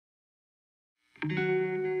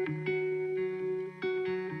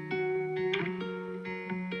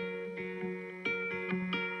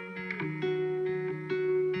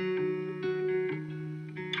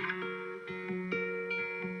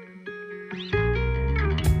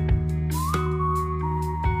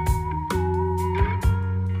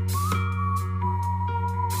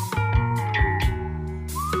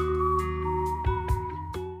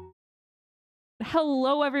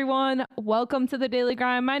Hello, everyone. Welcome to the Daily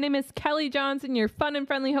Grind. My name is Kelly Johnson, your fun and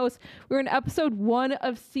friendly host. We're in episode 1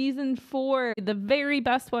 of season 4, the very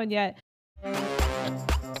best one yet.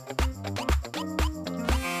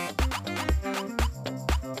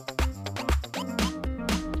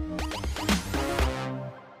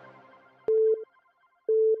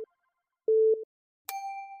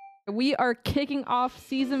 We are kicking off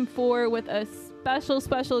season 4 with a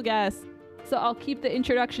special guest. So I'll keep the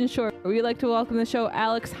introduction short. We'd like to welcome to the show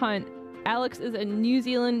Alex Hunt. Alex is a New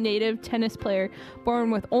Zealand native tennis player.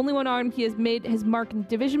 Born with only one arm, he has made his mark in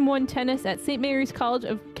Division I tennis at St. Mary's College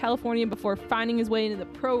of California before finding his way into the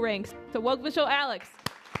pro ranks. So welcome to the show, Alex.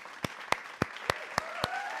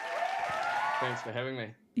 Thanks for having me.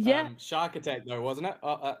 Yeah. Shark attack though, wasn't it?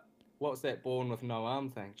 What was that born with no arm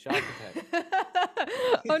thing? Shark attack.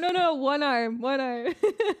 Oh, no, one arm.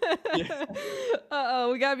 Yeah.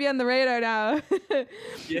 Uh-oh, we gotta be on the radar now.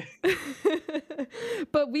 Yeah.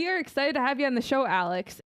 But we are excited to have you on the show,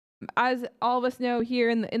 Alex. As all of us know here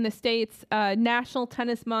in the States, National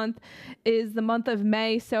Tennis Month is the month of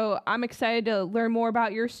May, so I'm excited to learn more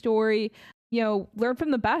about your story, learn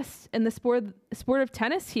from the best in the sport of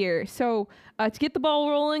tennis here. So to get the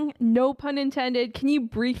ball rolling, no pun intended, can you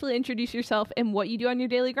briefly introduce yourself and what you do on your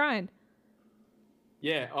daily grind?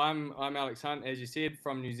 Yeah, I'm Alex Hunt, as you said,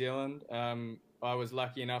 from New Zealand. I was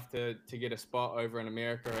lucky enough to get a spot over in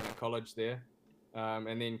America in a college there,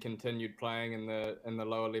 and then continued playing in the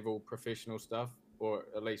lower level professional stuff, or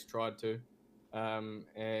at least tried to.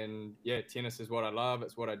 And yeah, tennis is what I love.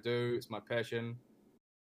 It's what I do. It's my passion,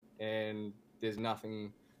 and there's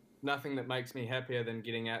nothing that makes me happier than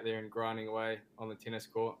getting out there and grinding away on the tennis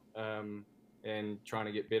court, and trying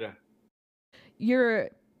to get better. You're a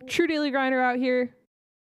true daily grinder out here.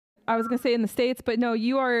 I was going to say in the States, but no,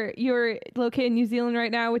 you're located in New Zealand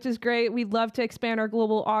right now, which is great. We'd love to expand our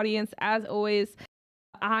global audience, as always,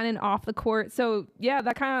 on and off the court. So yeah,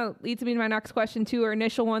 that kind of leads me to my next question too, or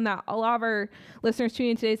initial one that a lot of our listeners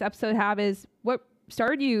tuning in today's episode have is, what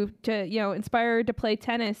started you to, inspired to play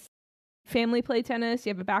tennis? Family play tennis?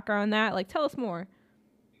 You have a background in that? Like, tell us more.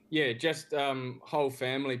 Yeah, just whole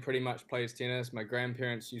family pretty much plays tennis. My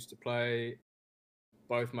grandparents used to play.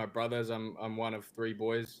 Both my brothers, I'm one of 3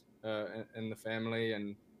 boys in the family,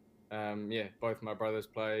 and yeah, both my brothers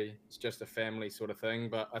play. It's just a family sort of thing,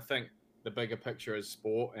 but I think the bigger picture is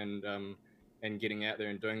sport and getting out there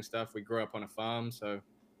and doing stuff. We grew up on a farm, so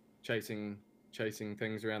chasing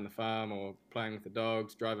things around the farm or playing with the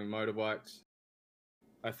dogs, driving motorbikes.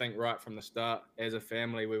 I think right from the start, as a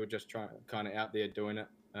family, we were just kind of out there doing it,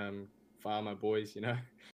 farmer boys,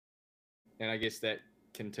 and I guess that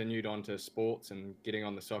continued onto sports and getting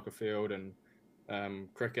on the soccer field and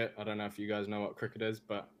cricket. I don't know if you guys know what cricket is,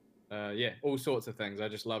 but yeah, all sorts of things. I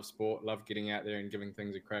just love sport, love getting out there and giving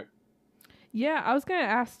things a crack. Yeah, I was gonna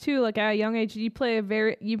ask too. Like, at a young age, you played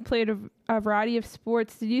a variety of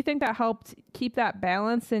sports. Did you think that helped keep that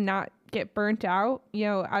balance and not get burnt out?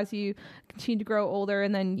 As you continue to grow older,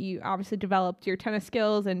 and then you obviously developed your tennis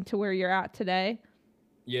skills and to where you're at today.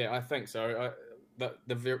 Yeah, I think so.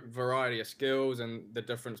 The variety of skills and the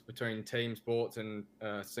difference between team sports and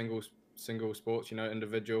single sports,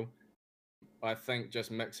 individual. I think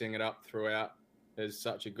just mixing it up throughout is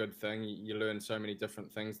such a good thing. You learn so many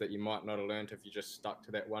different things that you might not have learned if you just stuck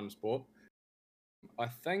to that one sport. I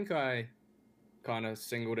think I kind of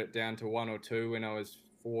singled it down to 1 or 2 when I was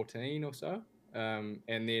 14 or so, and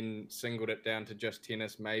then singled it down to just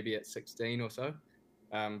tennis maybe at 16 or so.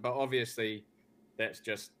 But obviously that's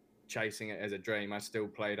just chasing it as a dream. I still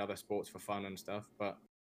played other sports for fun and stuff, but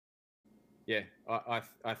yeah,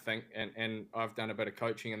 I think, and I've done a bit of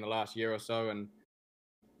coaching in the last year or so, and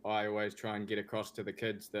I always try and get across to the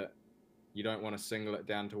kids that you don't want to single it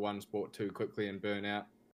down to one sport too quickly and burn out.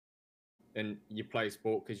 And you play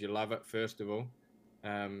sport because you love it, first of all.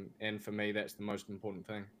 And for me, that's the most important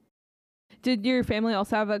thing. Did your family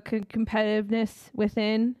also have a competitiveness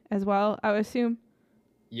within as well, I would assume?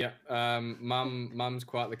 Yeah, mum's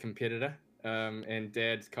quite the competitor, and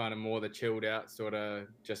dad's kind of more the chilled out, sort of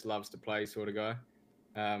just loves to play sort of guy.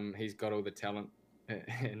 He's got all the talent,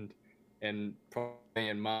 and probably me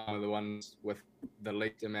and mum are the ones with the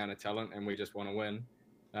least amount of talent, and we just want to win.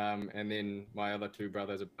 And then my other 2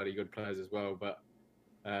 brothers are pretty good players as well, but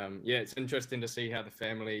yeah, it's interesting to see how the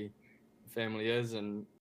family is, and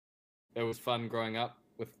it was fun growing up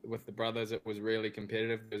with the brothers. It was really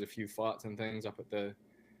competitive. There's a few fights and things up at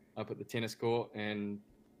the tennis court, and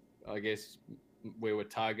I guess we were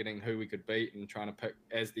targeting who we could beat and trying to pick.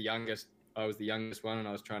 As the youngest, I was the youngest one, and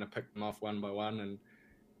I was trying to pick them off one by one. And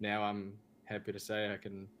now I'm happy to say I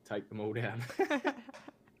can take them all down.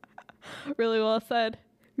 Really well said.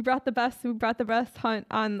 We brought the best. We brought the best hunt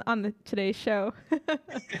on the today's show.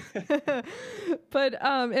 But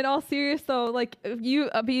in all seriousness, though, like you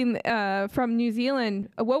being from New Zealand,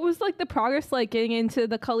 what was like the progress like getting into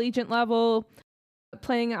the collegiate level,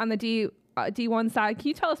 playing on the D1 side? Can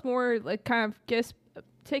you tell us more? Like, kind of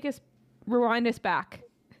rewind us back.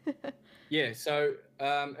 Yeah, so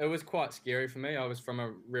it was quite scary for me. I was from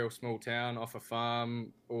a real small town, off a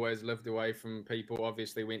farm, always lived away from people.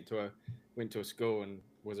 Obviously, went to a school and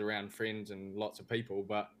was around friends and lots of people.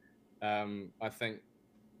 But I think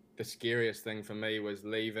the scariest thing for me was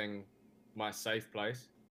leaving my safe place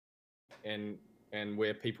and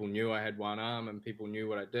where people knew I had one arm and people knew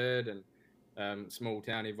what I did, and small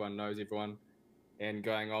town, everyone knows everyone, and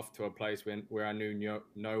going off to a place where I knew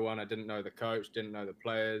no one. I didn't know the coach, didn't know the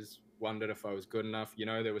players, wondered if I was good enough. You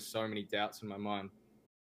know, there was so many doubts in my mind.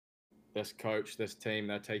 This coach, this team,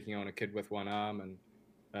 they're taking on a kid with one arm, and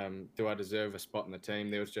do I deserve a spot in the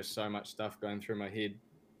team? There was just so much stuff going through my head.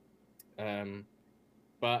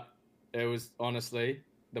 But it was honestly,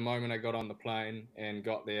 the moment I got on the plane and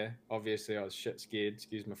got there, obviously I was shit scared,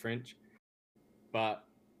 excuse my French, but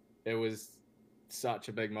it was such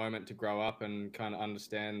a big moment to grow up and kind of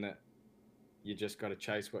understand that you just got to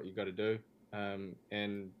chase what you got to do.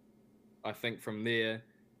 And I think from there,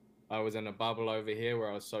 I was in a bubble over here where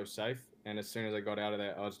I was so safe. And as soon as I got out of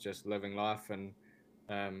that, I was just living life and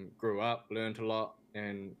grew up, learned a lot,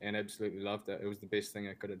 and absolutely loved it. It was the best thing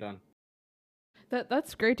I could have done.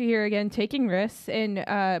 That's great to hear. Again, taking risks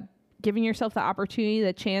and giving yourself the opportunity,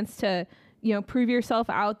 the chance to, prove yourself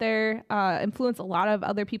out there, influence a lot of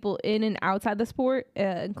other people in and outside the sport,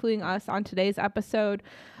 including us on today's episode.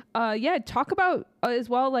 Talk about as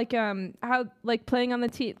well, like how like playing on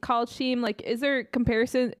the college team. Like, is there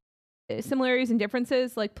similarities and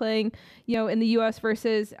differences, like playing, in the U.S.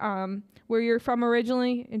 versus where you're from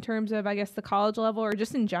originally, in terms of, I guess, the college level or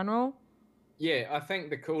just in general? Yeah, I think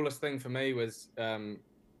the coolest thing for me was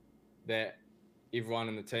that everyone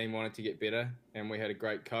in the team wanted to get better, and we had a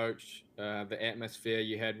great coach. The atmosphere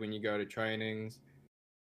you had when you go to trainings.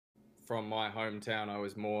 From my hometown, I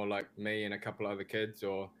was more like me and a couple of other kids,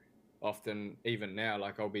 or often even now,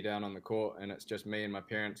 like I'll be down on the court and it's just me and my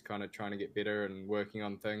parents kind of trying to get better and working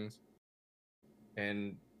on things.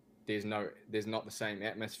 And there's not the same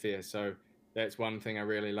atmosphere. So that's one thing I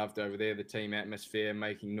really loved over there, the team atmosphere,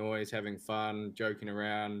 making noise, having fun, joking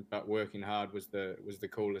around, but working hard was the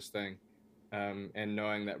coolest thing. And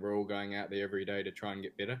knowing that we're all going out there every day to try and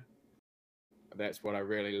get better. That's what I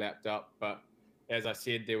really lapped up. But as I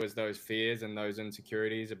said, there was those fears and those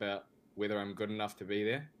insecurities about whether I'm good enough to be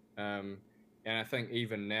there. And I think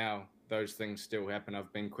even now, those things still happen.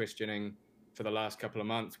 I've been questioning for the last couple of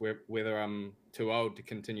months whether I'm too old to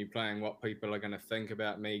continue playing, what people are going to think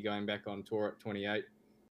about me going back on tour at 28.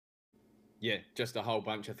 Yeah, just a whole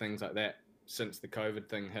bunch of things like that since the COVID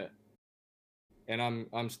thing hit. And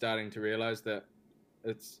I'm starting to realize that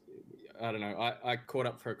it's, I don't know, I caught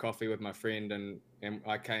up for a coffee with my friend and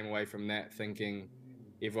I came away from that thinking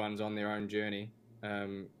everyone's on their own journey.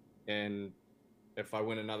 And if I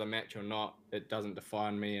win another match or not, it doesn't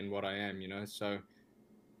define me and what I am, So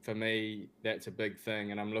for me, that's a big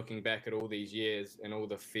thing. And I'm looking back at all these years and all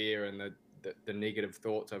the fear and the negative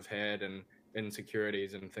thoughts I've had and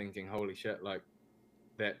insecurities and thinking, holy shit, like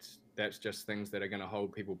that's just things that are going to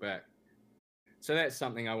hold people back. So that's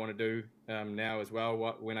something I want to do now as well.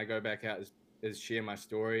 When I go back out is share my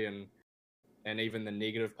story and even the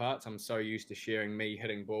negative parts. I'm so used to sharing me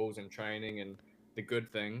hitting balls and training and the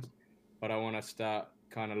good things, but I want to start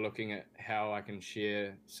kind of looking at how I can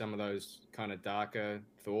share some of those kind of darker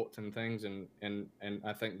thoughts and things. And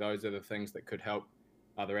I think those are the things that could help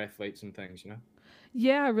other athletes and things,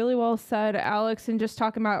 Yeah, really well said, Alex. And just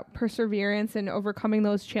talking about perseverance and overcoming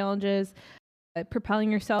those challenges, propelling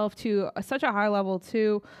yourself to such a high level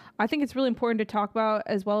too. I think it's really important to talk about,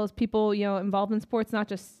 as well as people, involved in sports, not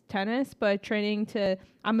just tennis, but training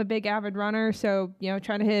I'm a big avid runner. So,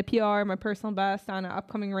 trying to hit a PR, my personal best on an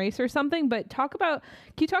upcoming race or something. But can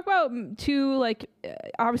you talk about too, like,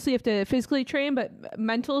 obviously you have to physically train, but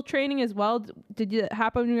mental training as well. Did it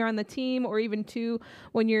happen when you're on the team, or even too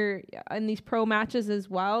when you're in these pro matches as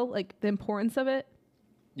well? Like the importance of it?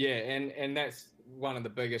 Yeah. And that's one of the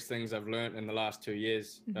biggest things I've learned in the last 2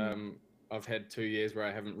 years. Mm-hmm. I've had 2 years where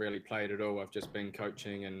I haven't really played at all. I've just been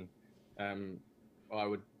coaching, and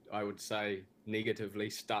I would say negatively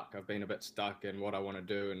stuck. I've been a bit stuck in what I want to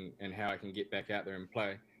do and how I can get back out there and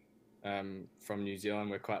play. From New Zealand,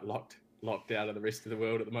 we're quite locked out of the rest of the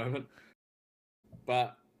world at the moment.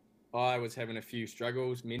 But I was having a few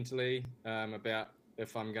struggles mentally about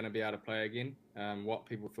if I'm going to be able to play again, what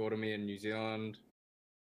people thought of me in New Zealand.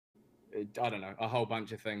 I don't know, a whole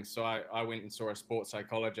bunch of things. So I went and saw a sports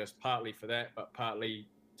psychologist, partly for that, but partly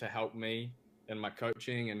to help me in my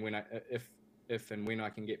coaching and if and when I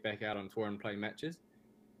can get back out on tour and play matches.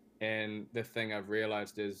 And the thing I've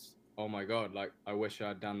realized is, oh my God, like I wish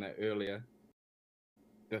I'd done that earlier.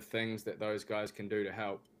 The things that those guys can do to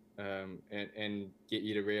help and get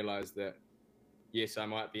you to realize that, yes, I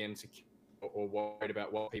might be insecure or worried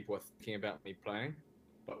about what people are thinking about me playing,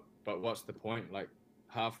 but what's the point? Like,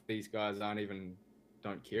 half these guys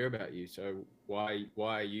don't care about you. So why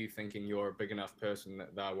are you thinking you're a big enough person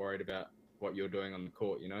that they're worried about what you're doing on the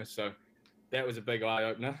court, you know? So that was a big eye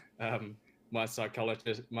opener. My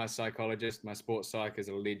psychologist, my sports psych is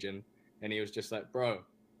a legend. And he was just like, bro,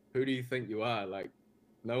 who do you think you are? Like,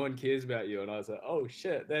 no one cares about you. And I was like, oh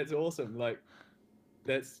shit, that's awesome. Like,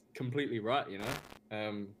 that's completely right, you know?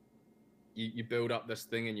 You build up this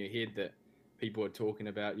thing in your head that people are talking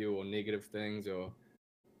about you or negative things,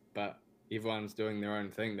 but everyone's doing their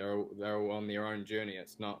own thing. They're all on their own journey.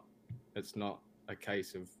 It's not a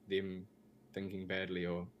case of them thinking badly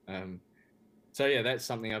or so yeah, that's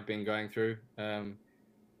something I've been going through.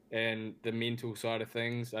 And the mental side of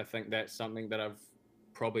things, I think that's something that I've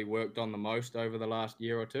probably worked on the most over the last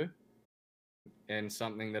year or two, and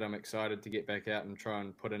something that I'm excited to get back out and try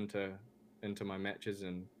and put into my matches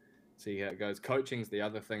and see how it goes. Coaching's the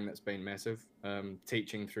other thing that's been massive.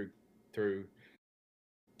 Teaching through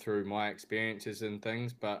my experiences and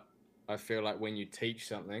things, but I feel like when you teach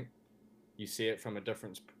something, you see it from a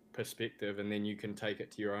different perspective, and then you can take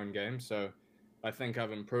it to your own game. So I think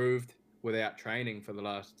I've improved without training for the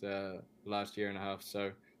last year and a half.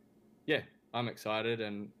 So yeah, I'm excited,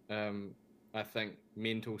 and I think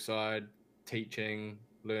mental side, teaching,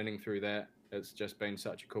 learning through that, it's just been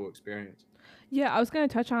such a cool experience. Yeah, I was going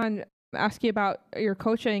to ask you about your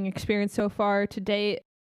coaching experience so far to date.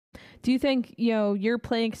 Do you think, your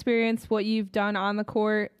playing experience, what you've done on the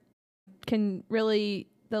court, can really,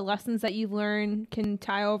 the lessons that you've learned can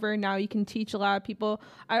tie over? Now you can teach a lot of people.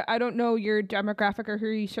 I don't know your demographic or who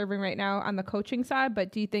you're serving right now on the coaching side,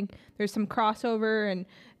 but do you think there's some crossover, and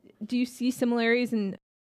do you see similarities in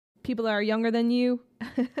people that are younger than you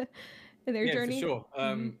in their journey? Yeah, for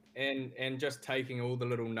sure. And just taking all the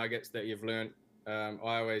little nuggets that you've learned. I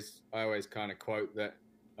always kind of quote that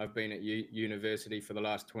I've been at university for the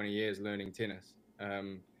last 20 years learning tennis.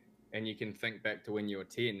 And you can think back to when you were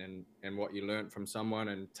 10 and what you learned from someone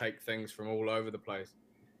and take things from all over the place.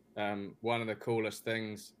 One of the coolest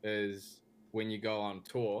things is when you go on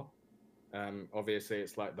tour, obviously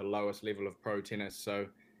it's like the lowest level of pro tennis. So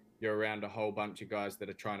you're around a whole bunch of guys that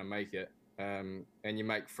are trying to make it. And you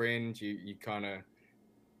make friends, you kind of,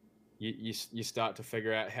 you start to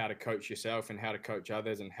figure out how to coach yourself and how to coach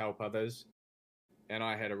others and help others. And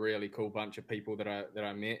I had a really cool bunch of people that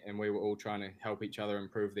I met, and we were all trying to help each other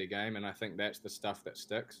improve their game. And I think that's the stuff that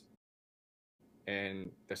sticks, and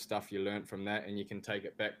the stuff you learn from that, and you can take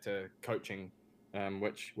it back to coaching,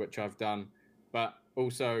 which I've done. But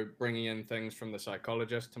also bringing in things from the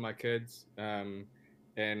psychologist to my kids, and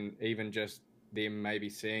even just them maybe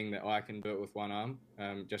seeing that I can do it with one arm,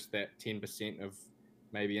 just that 10% of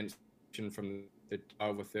maybe inspiration from the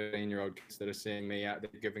 12 or 13-year-old kids that are seeing me out there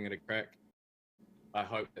giving it a crack. I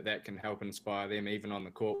hope that can help inspire them even on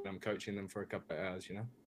the court when I'm coaching them for a couple of hours,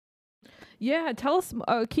 Yeah, tell us,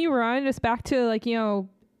 can you remind us back to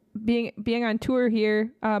being on tour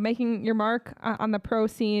here, making your mark on the pro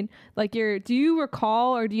scene? Like, do you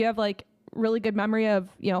recall, or do you have really good memory of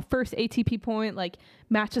first ATP point, like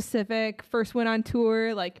match specific, first win on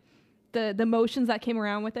tour, like the emotions that came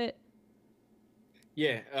around with it?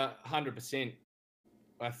 Yeah, 100%.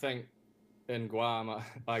 I think in Guam,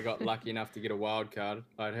 I got lucky enough to get a wild card.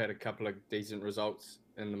 I'd had a couple of decent results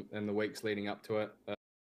in the weeks leading up to it,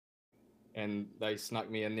 and they snuck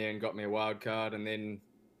me in there and got me a wild card, and then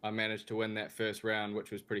I managed to win that first round,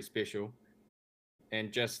 which was pretty special.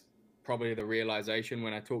 And just probably the realization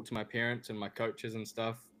when I talked to my parents and my coaches and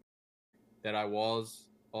stuff that I was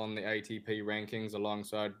on the ATP rankings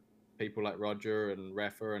alongside people like Roger and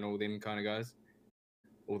Rafa and all them kind of guys.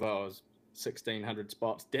 Although I was 1,600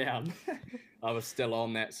 spots down, I was still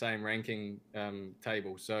on that same ranking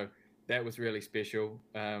table. So that was really special.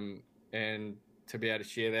 And to be able to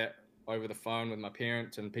share that over the phone with my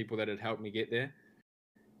parents and people that had helped me get there,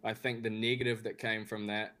 I think the negative that came from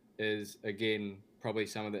that is, again, probably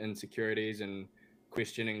some of the insecurities and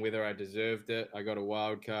questioning whether I deserved it. I got a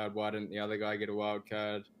wild card. Why didn't the other guy get a wild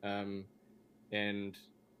card? And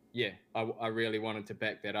yeah, I really wanted to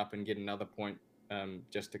back that up and get another point,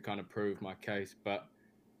 just to kind of prove my case. But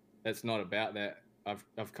it's not about that.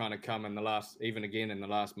 I've kind of come in the last, even again in the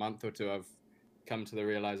last month or two, I've come to the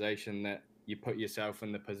realization that you put yourself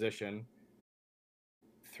in the position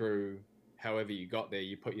through however you got there.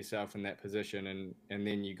 You put yourself in that position, and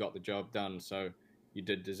then you got the job done. So you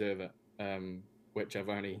did deserve it, which I've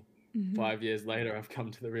only 5 years later, I've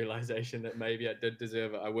come to the realization that maybe I did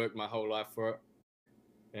deserve it. I worked my whole life for it.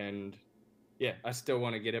 And yeah, I still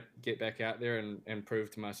want to get back out there and prove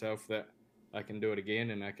to myself that I can do it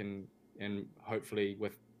again, and I can, and hopefully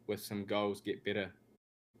with some goals, get better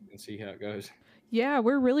and see how it goes. Yeah,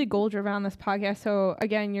 we're really goal driven on this podcast. So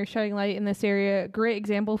again, you're shedding light in this area. Great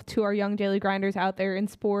example to our young daily grinders out there in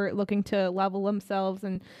sport looking to level themselves.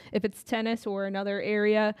 And if it's tennis or another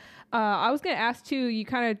area, I was going to ask too, you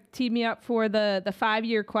kind of teed me up for the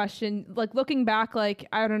 5-year question, like looking back, like,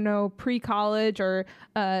 I don't know, pre-college or,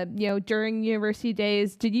 during university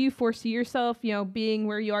days, did you foresee yourself, being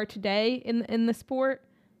where you are today in the sport?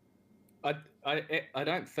 I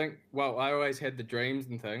don't think. Well, I always had the dreams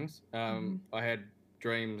and things. I had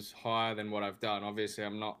dreams higher than what I've done. Obviously,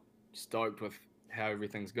 I'm not stoked with how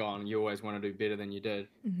everything's gone. You always want to do better than you did.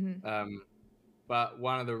 But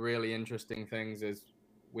one of the really interesting things is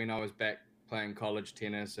when I was back playing college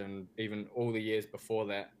tennis, and even all the years before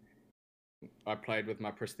that, I played with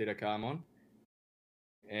my prosthetic arm on,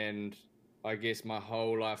 and I guess my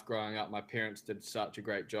whole life growing up, my parents did such a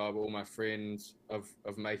great job, all my friends, of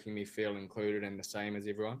making me feel included and the same as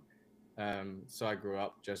everyone. So I grew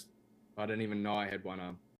up I didn't even know I had one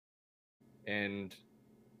arm, and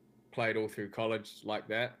played all through college like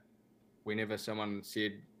that. Whenever someone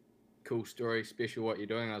said, cool story, special, what you're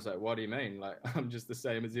doing, I was like, what do you mean? Like, I'm just the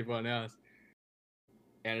same as everyone else.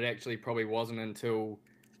 And it actually probably wasn't until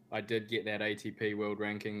I did get that ATP world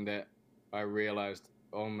ranking that I realized,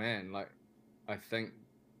 oh man, like, I think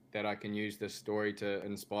that I can use this story to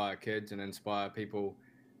inspire kids and inspire people,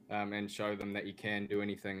 and show them that you can do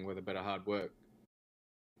anything with a bit of hard work.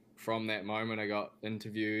 From that moment, I got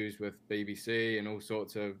interviews with BBC and all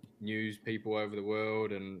sorts of news people over the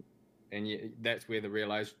world, and that's where the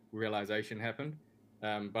realization happened.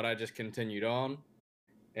 But I just continued on,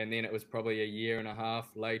 and then it was probably a year and a half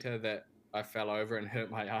later that I fell over and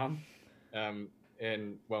hurt my arm,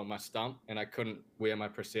 my stump, and I couldn't wear my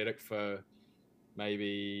prosthetic for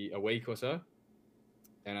maybe a week or so.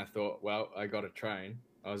 And I thought, well, I got to train.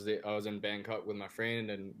 I was in Bangkok with my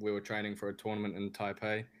friend, and we were training for a tournament in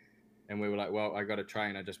Taipei, and we were like, well, I got to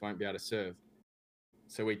train. I just won't be able to serve.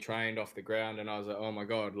 So we trained off the ground, and I was like, oh my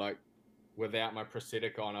God, like, without my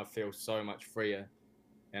prosthetic on, I feel so much freer,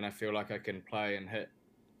 and I feel like I can play and hit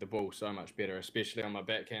the ball so much better, especially on my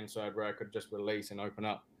backhand side where I could just release and open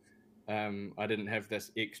up. I didn't have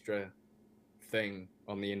this extra thing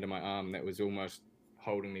on the end of my arm that was almost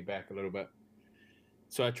holding me back a little bit.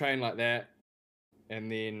 So I trained like that,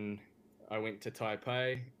 and then I went to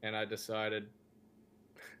Taipei, and I decided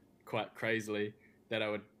quite crazily that I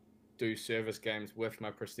would do service games with my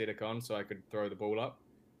prosthetic on so I could throw the ball up.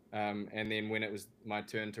 And then when it was my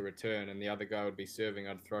turn to return and the other guy would be serving,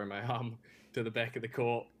 I'd throw my arm to the back of the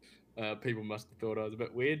court. People must have thought I was a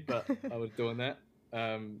bit weird, but I was doing that.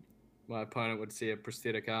 My opponent would see a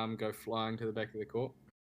prosthetic arm go flying to the back of the court,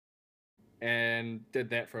 and did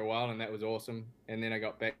that for a while, and that was awesome. And then I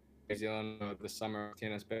got back to New Zealand the summer of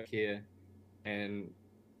tennis back here, and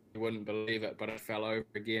you wouldn't believe it, but I fell over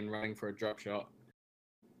again running for a drop shot.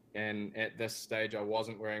 And at this stage, I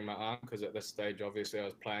wasn't wearing my arm, because at this stage, obviously, I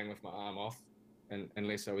was playing with my arm off, and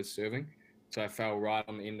unless I was serving. So I fell right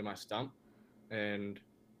on the end of my stump, and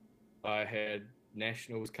I had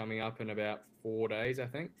nationals coming up in about 4 days, I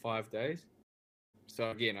think, 5 days.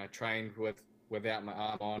 So again, I trained without my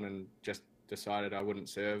arm on, and just decided I wouldn't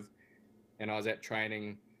serve. And I was at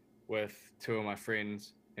training with 2 of my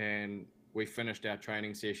friends, and we finished our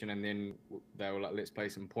training session, and then they were like, let's play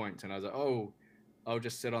some points. And I was like, oh, I'll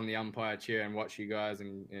just sit on the umpire chair and watch you guys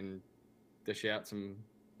and dish out some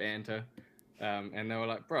banter. And they were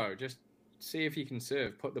like, bro, just see if you can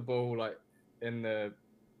serve. Put the ball like in the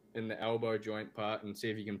elbow joint part and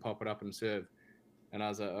see if you can pop it up and serve. And I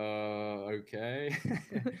was like, oh, okay.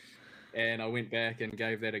 And I went back and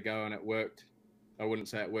gave that a go, and it worked. I wouldn't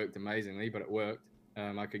say it worked amazingly, but it worked.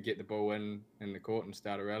 I could get the ball in the court and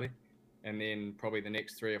start a rally. And then probably the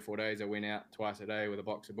next 3 or 4 days, I went out twice a day with a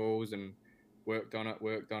box of balls and worked on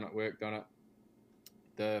it.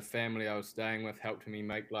 The family I was staying with helped me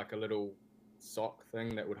make like a little sock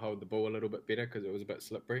thing that would hold the ball a little bit better because it was a bit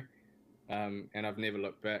slippery. And I've never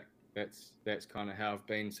looked back. That's kind of how I've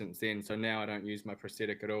been since then. So now I don't use my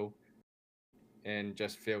prosthetic at all and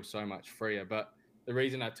just feel so much freer. But the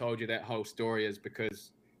reason I told you that whole story is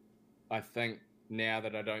because I think now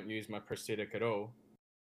that I don't use my prosthetic at all,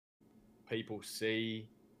 people see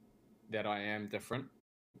that I am different.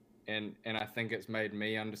 And I think it's made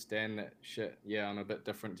me understand that shit, yeah, I'm a bit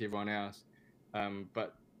different to everyone else.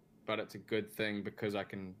 But it's a good thing because I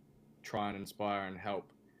can try and inspire and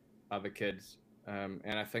help other kids. And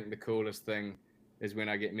I think the coolest thing is when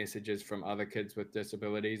I get messages from other kids with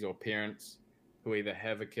disabilities or parents who either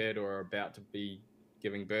have a kid or are about to be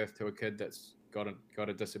giving birth to a kid that's got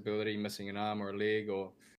a disability, missing an arm or a leg, or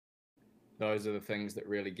those are the things that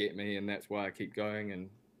really get me, and that's why I keep going.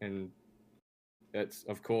 And it's,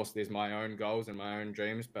 of course, there's my own goals and my own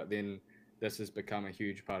dreams, but then this has become a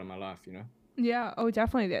huge part of my life, you know? Yeah, oh,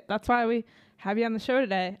 definitely. That's why we have you on the show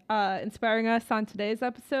today, inspiring us on today's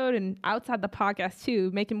episode and outside the podcast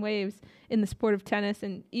too, making waves in the sport of tennis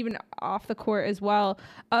and even off the court as well.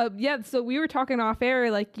 Yeah, so we were talking off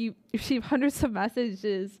air, like you receive hundreds of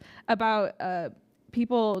messages about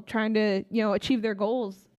people trying to, achieve their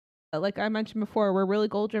goals. Like I mentioned before, we're really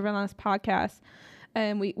goal driven on this podcast.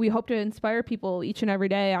 And we hope to inspire people each and every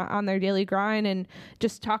day on their daily grind. And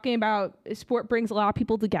just talking about sport brings a lot of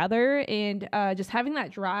people together, and just having that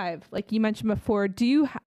drive, like you mentioned before. Do you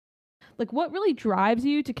like, what really drives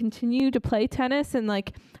you to continue to play tennis? And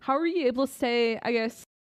like, how are you able to stay, I guess,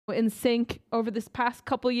 in sync over this past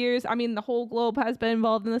couple years? I mean, the whole globe has been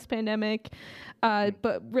involved in this pandemic,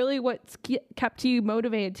 but really what's kept you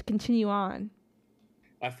motivated to continue on?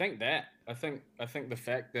 I think the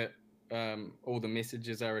fact that all the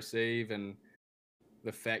messages I receive and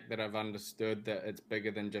the fact that I've understood that it's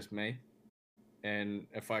bigger than just me, and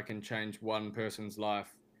if I can change one person's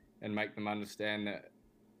life and make them understand that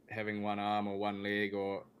having one arm or one leg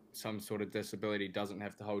or some sort of disability doesn't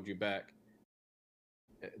have to hold you back,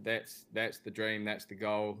 that's the dream, that's the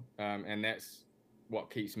goal, and that's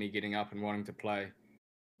what keeps me getting up and wanting to play.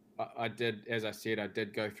 I did, as I said, I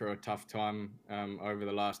did go through a tough time over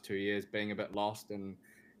the last 2 years, being a bit lost and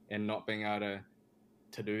not being able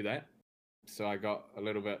to do that. So I got a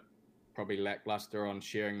little bit probably lackluster on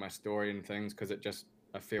sharing my story and things because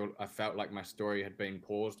I felt like my story had been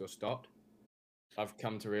paused or stopped. I've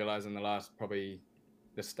come to realize in the last, probably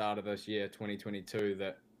the start of this year, 2022,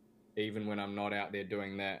 that even when I'm not out there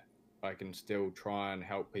doing that, I can still try and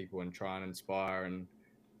help people and try and inspire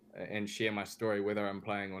and share my story whether I'm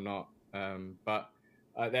playing or not. But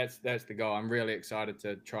that's the goal. I'm really excited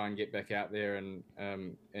to try and get back out there and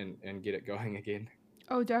get it going again.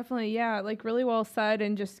 Oh, definitely. Yeah. Like really well said,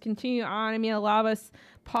 and just continue on. I mean, a lot of us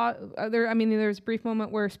there's a brief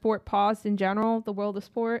moment where sport paused in general, the world of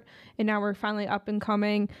sport, and now we're finally up and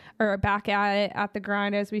coming or back at it, at the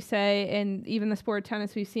grind, as we say. And even the sport of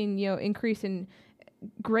tennis, we've seen, increase in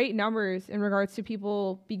great numbers in regards to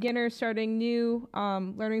people, beginners starting new,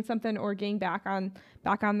 learning something or getting back on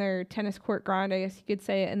their tennis court grind, I guess you could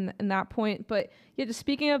say in that point. But yeah, just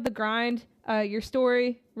speaking of the grind, your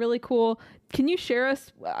story, really cool. Can you share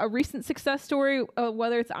us a recent success story,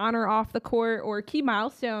 whether it's on or off the court, or a key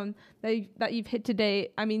milestone that you've hit to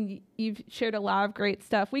date? I mean, you've shared a lot of great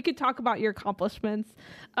stuff. We could talk about your accomplishments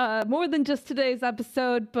more than just today's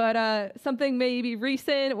episode, but something maybe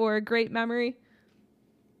recent or a great memory.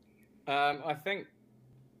 I think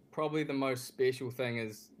probably the most special thing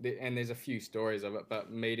is, and there's a few stories of it,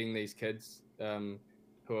 but meeting these kids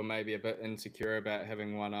who are maybe a bit insecure about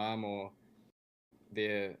having one arm or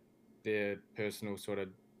their personal sort of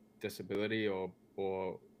disability or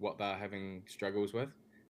what they're having struggles with.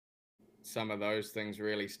 Some of those things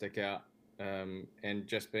really stick out, and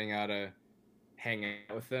just being able to hang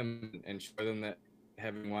out with them and show them that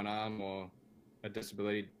having one arm or a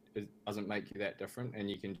disability doesn't make you that different, and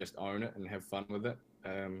you can just own it and have fun with it.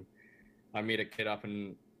 I met a kid up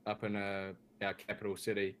in our capital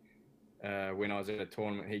city when I was at a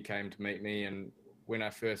tournament. He came to meet me, and when I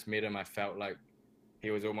first met him, I felt like he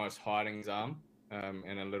was almost hiding his arm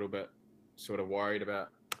and a little bit sort of worried about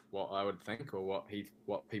what I would think or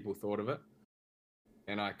what people thought of it.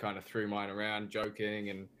 And I kind of threw mine around, joking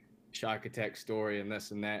and shark attack story and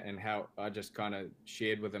this and that, and how I just kind of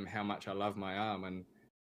shared with him how much I love my arm, and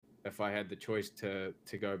if I had the choice to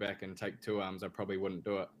go back and take two arms, I probably wouldn't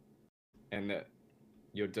do it. And that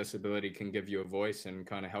your disability can give you a voice and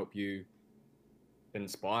kind of help you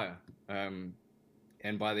inspire. And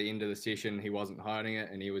by the end of the session, he wasn't hiding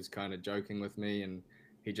it, and he was kind of joking with me, and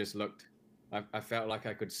he just looked, I felt like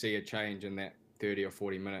I could see a change in that 30 or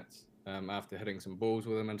 40 minutes after hitting some balls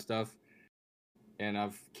with him and stuff. and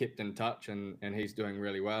I've kept in touch, and he's doing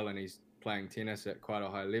really well, and he's playing tennis at quite a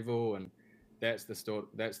high level, and that's the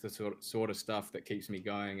sort of stuff that keeps me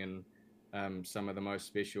going, and some of the most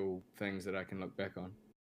special things that I can look back on.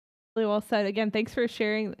 Really well said. Again, thanks for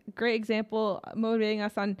sharing. Great example, motivating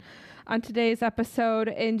us on today's episode,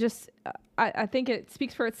 and just I think it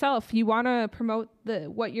speaks for itself. You want to promote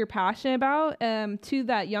what you're passionate about to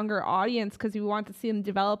that younger audience, because you want to see them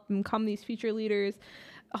develop and become these future leaders.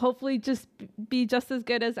 Hopefully just be just as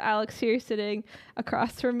good as Alex here sitting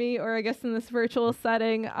across from me, or I guess in this virtual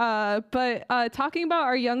setting. But talking about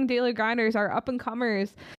our young daily grinders, our up and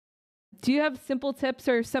comers, do you have simple tips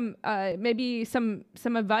or some maybe some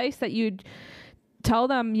advice that you'd tell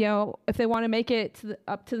them, if they want to make it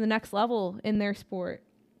up to the next level in their sport?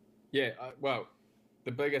 Yeah, well,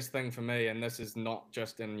 the biggest thing for me, and this is not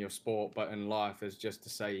just in your sport but in life, is just to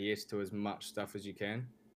say yes to as much stuff as you can,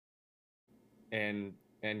 and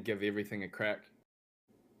give everything a crack.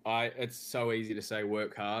 It's so easy to say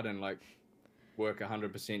work hard and like work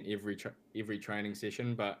 100% every training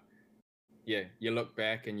session, but yeah, you look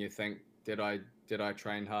back and you think, did I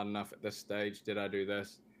train hard enough at this stage? Did I do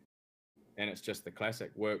this? And it's just the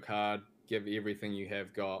classic: work hard, give everything you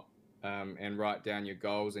have got, and write down your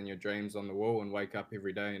goals and your dreams on the wall, and wake up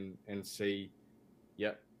every day and see,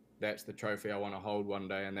 yep, that's the trophy I want to hold one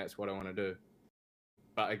day, and that's what I want to do.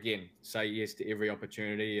 But again, say yes to every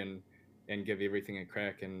opportunity, and give everything a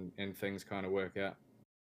crack, and things kind of work out.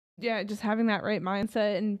 Yeah, just having that right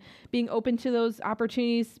mindset and being open to those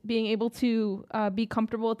opportunities, being able to be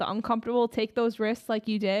comfortable with the uncomfortable, take those risks like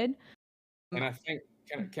you did. And I think,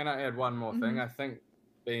 can I add one more thing? I think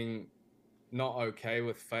being not okay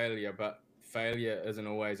with failure, but failure isn't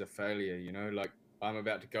always a failure, like I'm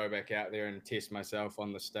about to go back out there and test myself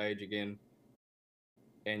on the stage again.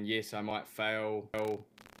 And yes, I might fail,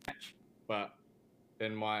 but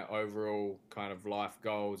in my overall kind of life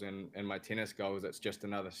goals and my tennis goals, it's just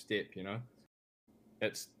another step,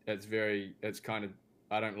 It's kind of,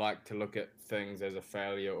 I don't like to look at things as a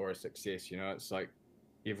failure or a success, It's like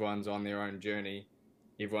everyone's on their own journey.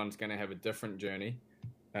 Everyone's going to have a different journey.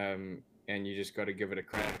 And you just got to give it a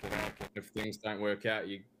crack. If things don't work out,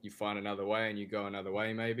 you find another way and you go another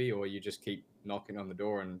way maybe, or you just keep knocking on the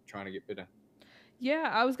door and trying to get better.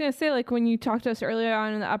 Yeah, I was going to say, like, when you talked to us earlier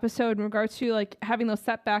on in the episode in regards to, like, having those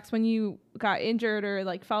setbacks when you got injured or,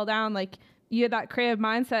 like, fell down, like, you had that creative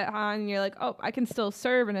mindset on, and you're like, oh, I can still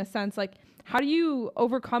serve in a sense. Like, how do you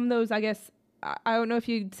overcome those, I guess, I don't know if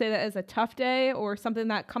you'd say that as a tough day or something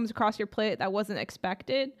that comes across your plate that wasn't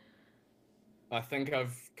expected? I think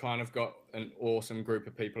I've kind of got an awesome group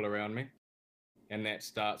of people around me, and that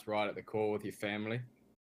starts right at the core with your family.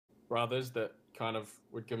 Brothers that kind of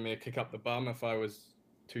would give me a kick up the bum if I was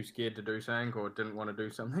too scared to do something or didn't want to do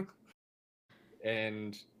something.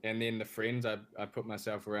 And then the friends, I put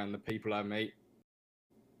myself around the people I meet.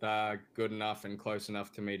 They're good enough and close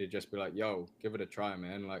enough to me to just be like, yo, give it a try,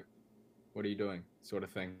 man. Like, what are you doing? Sort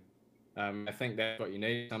of thing. I think that's what you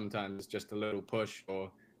need sometimes, just a little push or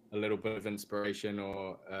a little bit of inspiration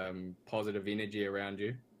or positive energy around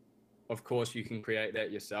you. Of course, you can create that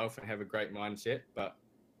yourself and have a great mindset, but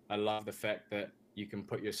I love the fact that you can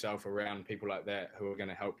put yourself around people like that who are going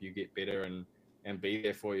to help you get better and be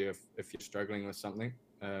there for you if you're struggling with something.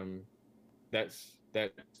 That's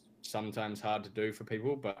sometimes hard to do for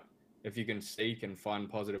people, but if you can seek and find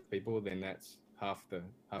positive people, then that's half the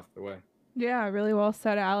way. Yeah, really well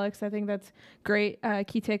said, Alex. I think that's great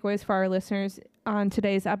key takeaways for our listeners on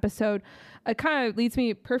today's episode. It kind of leads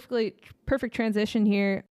me perfect transition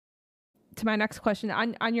here to my next question.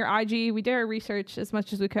 On your IG, we did our research as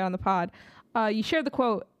much as we could on the pod. You shared the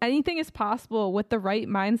quote, "Anything is possible with the right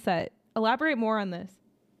mindset." Elaborate more on this.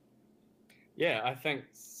 Yeah, I think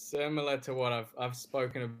similar to what I've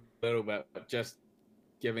spoken a little bit, but just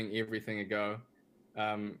giving everything a go,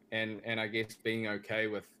 and I guess being okay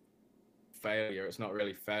with failure. It's not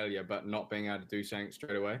really failure, but not being able to do something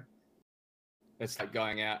straight away. It's like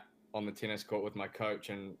going out on the tennis court with my coach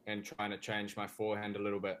and trying to change my forehand a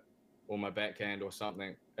little bit or my backhand or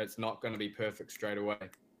something. It's not going to be perfect straight away.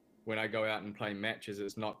 When I go out and play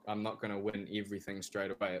matches, I'm not going to win everything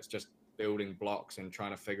straight away. It's just building blocks and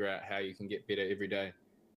trying to figure out how you can get better every day.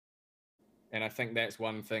 And I think that's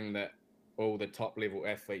one thing that all the top level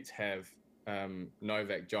athletes have.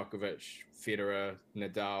 Novak Djokovic, Federer,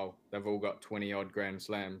 Nadal, they've all got 20 odd Grand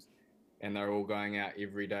Slams, and they're all going out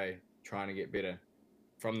every day trying to get better.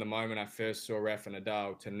 From the moment I first saw Rafa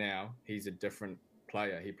Nadal to now, he's a different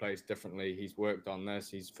player. He plays differently. He's worked on this.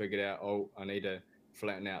 He's figured out, oh, I need to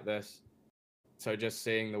flatten out this. So just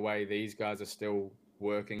seeing the way these guys are still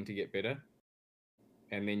working to get better,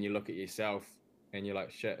 and then you look at yourself and you're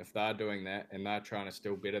like, shit, if they're doing that and they're trying to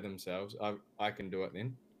still better themselves, I can do it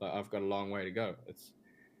then. Like, I've got a long way to go.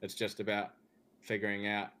 It's just about figuring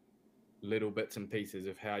out little bits and pieces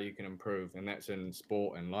of how you can improve, and that's in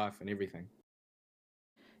sport and life and everything.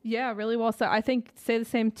 Yeah, really well said. I think say the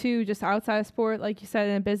same too, just outside of sport, like you said,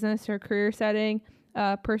 in a business or career setting,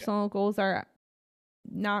 personal goals are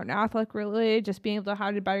not athletic related, just being able to how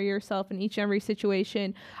to better yourself in each and every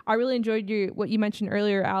situation. I really enjoyed what you mentioned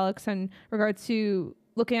earlier, Alex, in regards to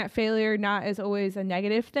looking at failure not as always a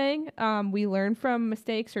negative thing. We learn from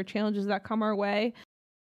mistakes or challenges that come our way.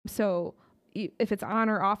 So if it's on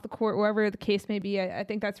or off the court, wherever the case may be, I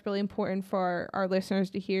think that's really important for our listeners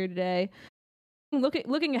to hear today.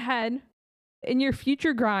 Looking ahead, in your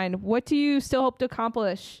future grind, what do you still hope to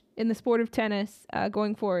accomplish in the sport of tennis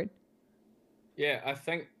going forward? Yeah, I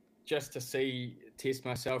think just to test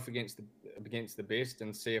myself against the best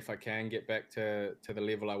and see if I can get back to the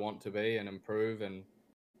level I want to be and improve. And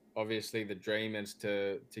obviously the dream is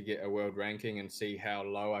to get a world ranking and see how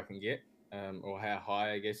low I can get, or how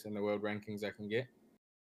high, I guess, in the world rankings I can get.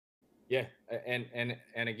 Yeah, and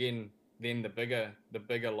again, then the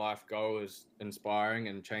bigger life goal is inspiring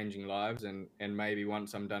and changing lives, and maybe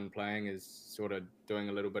once I'm done playing is sort of doing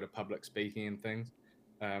a little bit of public speaking and things,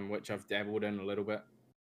 which I've dabbled in a little bit.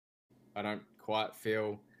 I don't quite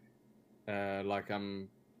feel like I'm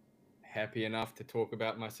happy enough to talk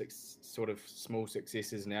about my sort of small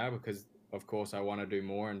successes now, because of course I want to do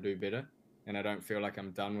more and do better, and I don't feel like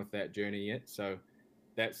I'm done with that journey yet. So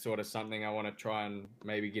that's sort of something I want to try and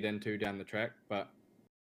maybe get into down the track. But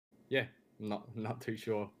yeah, not too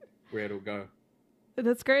sure where it'll go.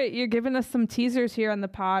 That's great. You're giving us some teasers here on the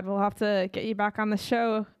pod. We'll have to get you back on the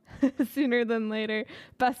show sooner than later.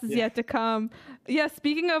 Best is yet to come. Yeah,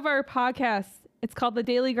 speaking of our podcast, it's called The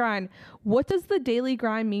Daily Grind. What does the daily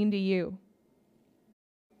grind mean to you?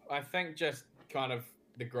 I think just kind of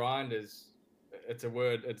the grind it's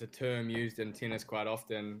a term used in tennis quite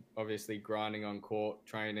often. Obviously, grinding on court,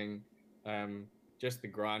 training, just the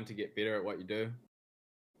grind to get better at what you do.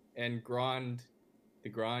 And the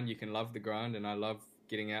grind, you can love the grind, and I love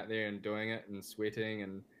getting out there and doing it and sweating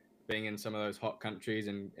and being in some of those hot countries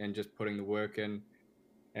and just putting the work in.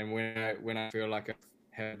 And when I feel like I've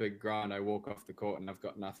had a big grind, I walk off the court and I've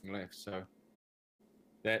got nothing left. So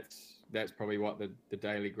that's probably what the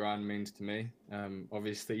daily grind means to me.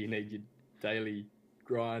 Obviously, you need your daily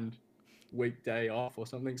grind weekday off or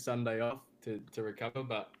something, Sunday off to recover.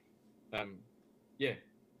 But yeah,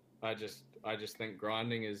 I just think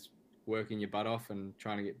grinding is working your butt off and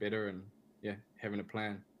trying to get better, and yeah, having a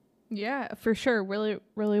plan. Yeah, for sure. Really,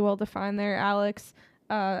 really well defined there, Alex.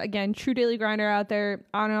 Again, true daily grinder out there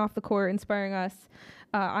on and off the court, inspiring us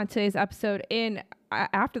on today's episode and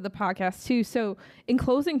after the podcast too. So in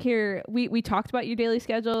closing here, we talked about your daily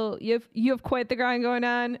schedule. You have quite the grind going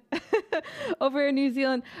on over in New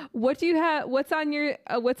Zealand. What do you have? What's on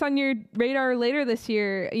your radar later this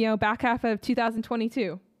year? Back half of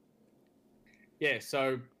 2022. Yeah,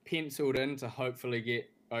 so penciled in to hopefully get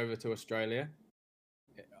over to Australia.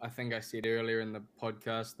 I think I said earlier in the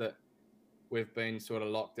podcast that we've been sort of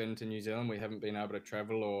locked into New Zealand. We haven't been able to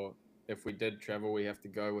travel, or if we did travel, we have to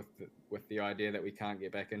go with the idea that we can't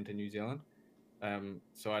get back into New Zealand.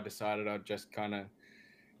 So I decided I'd just kind of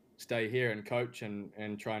stay here and coach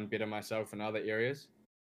and try and better myself in other areas,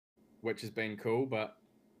 which has been cool. But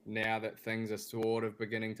now that things are sort of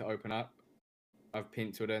beginning to open up, I've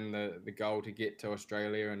penciled in the goal to get to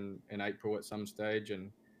Australia in April at some stage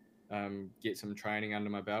and get some training under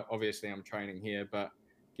my belt. Obviously, I'm training here, but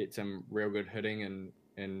get some real good hitting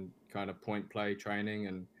and kind of point play training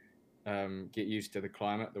and get used to the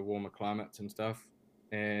climate, the warmer climates and stuff,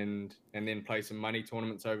 and then play some money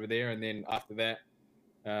tournaments over there. And then after that,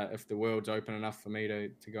 if the world's open enough for me to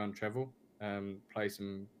go and travel, play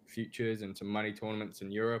some futures and some money tournaments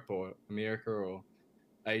in Europe or America or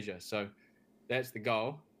Asia. So that's the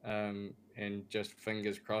goal, and just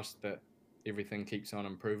fingers crossed that everything keeps on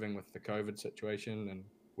improving with the COVID situation and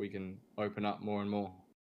we can open up more and more.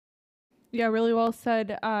 Yeah, really well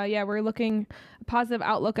said. Yeah, we're looking a positive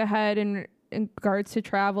outlook ahead in regards to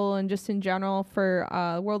travel and just in general for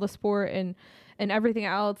world of sport and everything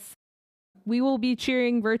else. We will be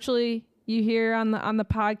cheering virtually you here on the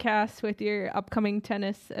podcast with your upcoming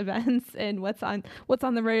tennis events and what's on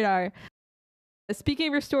the radar. Speaking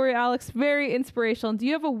of your story, Alex, very inspirational. Do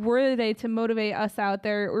you have a word today to motivate us out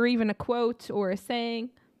there, or even a quote or a saying?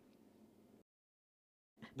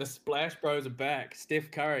 The Splash Bros are back.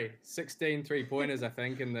 Steph Curry, 16 3-pointers, I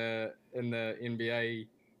think, in the NBA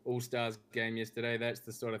All-Stars game yesterday. That's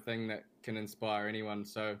the sort of thing that can inspire anyone.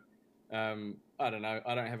 So, I don't know.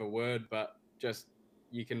 I don't have a word, but just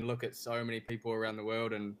you can look at so many people around the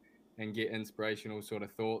world and get inspirational sort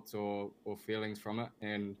of thoughts or feelings from it.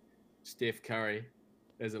 And Steph Curry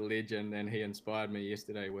is a legend, and he inspired me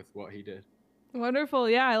yesterday with what he did. Wonderful.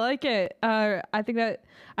 Yeah, I like it. I think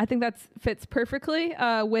that fits perfectly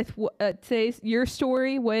with today's your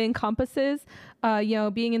story, what it encompasses.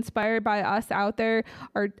 Being inspired by us out there,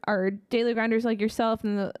 our daily grinders like yourself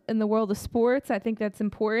in the world of sports. I think that's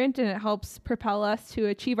important, and it helps propel us to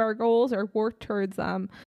achieve our goals or work towards them.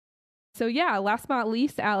 So yeah, last but not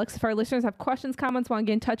least, Alex, if our listeners have questions, comments, want to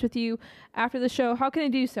get in touch with you after the show, how can they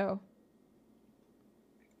do so?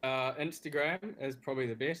 Instagram is probably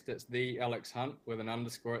the best. It's the Alex Hunt with an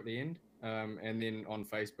underscore at the end. And then on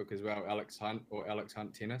Facebook as well, Alex Hunt or Alex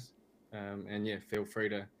Hunt Tennis. And yeah, feel free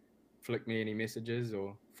to flick me any messages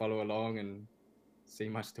or follow along and see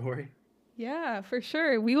my story. Yeah, for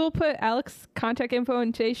sure. We will put Alex's contact info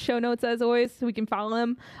in today's show notes as always, so we can follow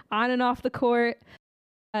him on and off the court.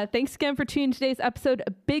 Thanks again for tuning in today's episode.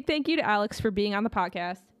 A big thank you to Alex for being on the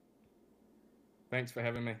podcast. Thanks for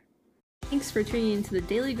having me. Thanks for tuning into the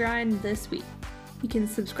Daily Grind this week. You can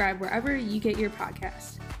subscribe wherever you get your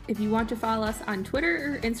podcast. If you want to follow us on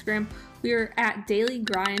Twitter or Instagram, we are at Daily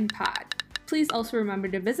Grind Pod. Please also remember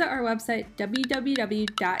to visit our website, www.kjfwi.org,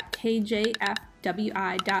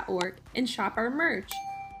 and shop our merch.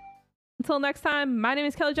 Until next time, my name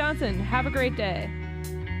is Kelly Johnson. Have a great day.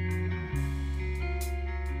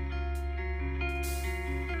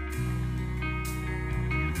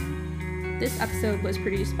 This episode was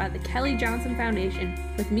produced by the Kelly Johnson Foundation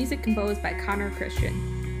with music composed by Connor Christian.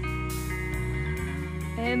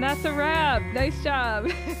 And that's a wrap. Nice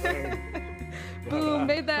job. Boom,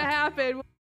 made that happen.